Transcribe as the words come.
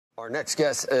Our next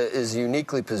guest is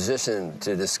uniquely positioned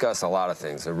to discuss a lot of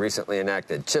things. The recently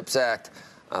enacted CHIPS Act,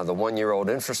 the one-year-old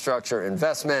Infrastructure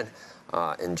Investment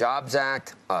and Jobs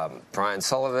Act. Brian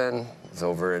Sullivan is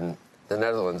over in the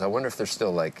Netherlands. I wonder if they're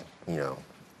still,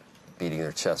 beating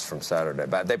their chests from Saturday.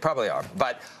 But they probably are.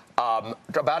 But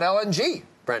about LNG,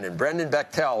 Brendan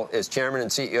Bechtel is chairman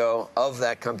and CEO of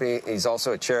that company. He's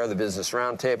also a chair of the Business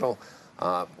Roundtable,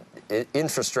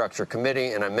 Infrastructure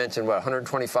Committee, and I mentioned,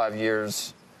 125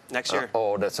 years next year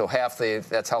old. So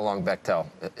that's how long Bechtel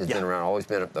has been around, always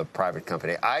been a private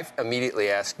company. I've immediately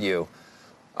asked you,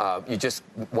 you just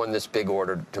won this big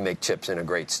order to make chips in a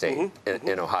great state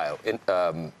in Ohio,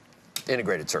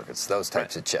 integrated circuits, those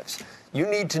types of chips. You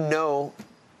need to know,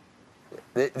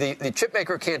 the chip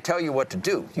maker can't tell you what to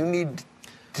do. You need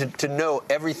to know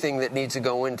everything that needs to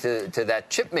go into that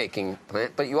chip making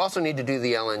plant, but you also need to do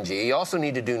the LNG. You also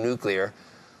need to do nuclear.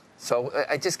 So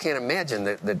I just can't imagine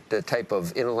the type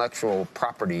of intellectual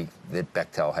property that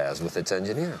Bechtel has with its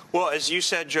engineer. Well, as you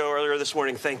said, Joe, earlier this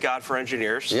morning, thank God for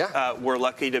engineers. Yeah. We're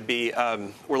lucky to be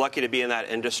in that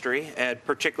industry, and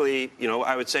particularly,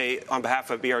 I would say on behalf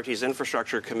of BRT's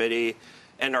Infrastructure Committee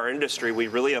and our industry, we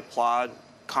really applaud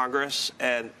Congress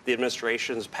and the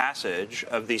administration's passage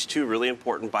of these two really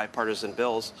important bipartisan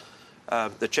bills.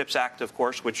 The CHIPS Act, of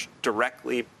course, which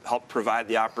directly helped provide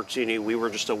the opportunity we were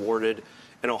just awarded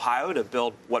in Ohio to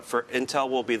build what for Intel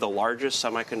will be the largest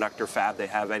semiconductor fab they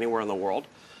have anywhere in the world.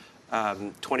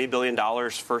 $20 billion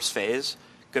first phase,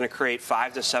 going to create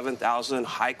 5,000 to 7,000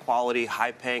 high-quality,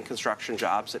 high-paying construction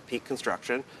jobs at peak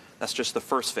construction. That's just the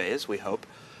first phase, we hope.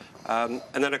 And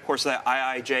then, of course, the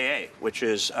IIJA, which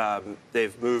is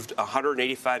they've moved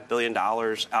 $185 billion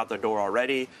out the door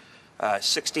already.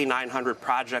 6,900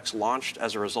 projects launched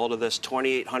as a result of this,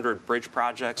 2,800 bridge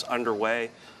projects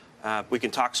underway. We can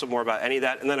talk some more about any of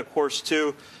that. And then, of course,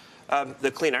 too,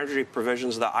 the clean energy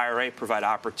provisions of the IRA provide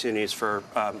opportunities for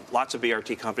lots of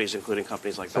BRT companies, including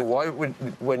companies like that. So why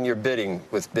when you're bidding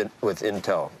with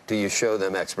Intel, do you show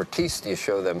them expertise? Do you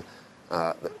show them,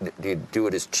 do you do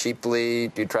it as cheaply?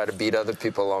 Do you try to beat other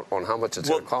people on how much it's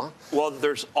going to cost? Well,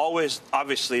 there's always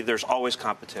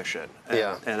competition.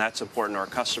 And that's important to our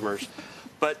customers.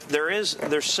 But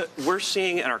we're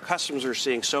seeing, and our customers are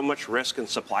seeing, so much risk in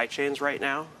supply chains right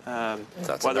now.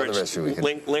 Whether it's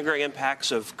lingering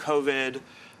impacts of COVID,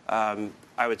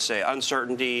 I would say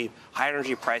uncertainty, high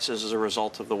energy prices as a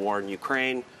result of the war in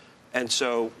Ukraine. And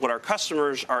so what our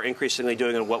customers are increasingly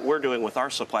doing and what we're doing with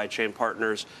our supply chain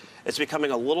partners, it's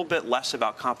becoming a little bit less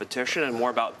about competition and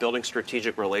more about building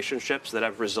strategic relationships that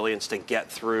have resilience to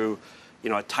get through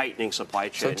a tightening supply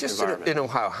chain environment. So just in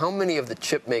Ohio, how many of the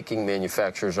chip-making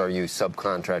manufacturers are you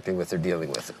subcontracting with or dealing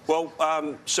with? Well,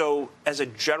 so as a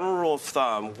general rule of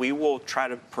thumb, we will try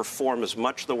to perform as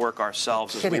much of the work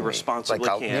ourselves as we responsibly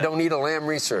can. You don't need a Lam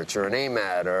Research or an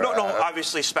AMAT or... No,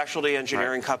 obviously specialty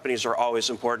engineering companies are always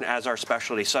important, as are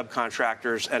specialty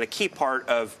subcontractors, and a key part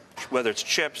of whether it's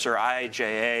CHIPS or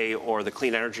IIJA or the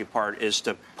clean energy part is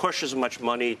to push as much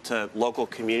money to local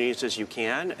communities as you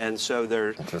can. And so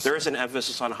there is an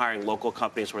emphasis on hiring local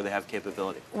companies where they have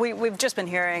capability. We've just been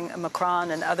hearing Macron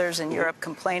and others in Europe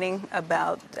complaining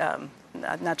about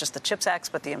not just the CHIPS Acts,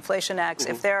 but the Inflation Acts.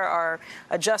 If there are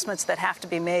adjustments that have to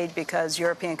be made because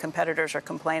European competitors are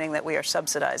complaining that we are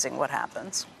subsidizing, what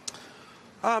happens?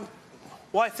 Well,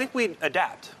 I think we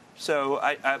adapt. So,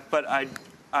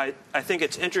 I think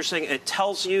it's interesting. It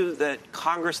tells you that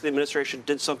Congress, the administration,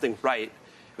 did something right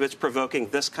if it's provoking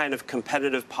this kind of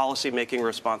competitive policy-making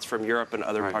response from Europe and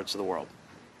other parts of the world.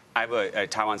 I have a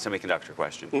Taiwan semiconductor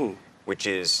question, which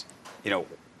is,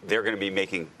 they're going to be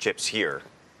making chips here.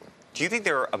 Do you think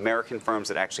there are American firms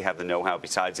that actually have the know-how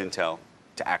besides Intel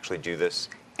to actually do this?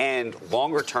 And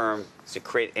longer term, does it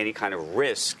create any kind of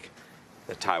risk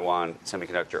that Taiwan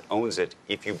Semiconductor owns it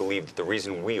if you believe that the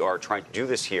reason we are trying to do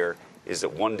this here is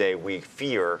that one day we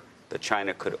fear that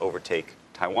China could overtake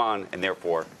Taiwan and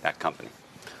therefore that company?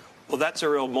 Well, that's a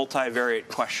real multivariate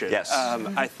question. Yes.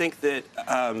 I think that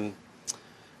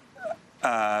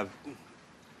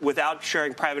without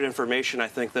sharing private information, I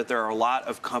think that there are a lot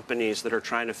of companies that are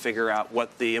trying to figure out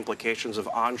what the implications of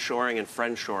onshoring and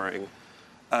friendshoring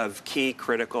of key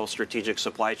critical strategic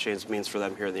supply chains means for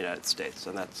them here in the United States.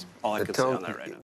 And that's all I can say on that right now.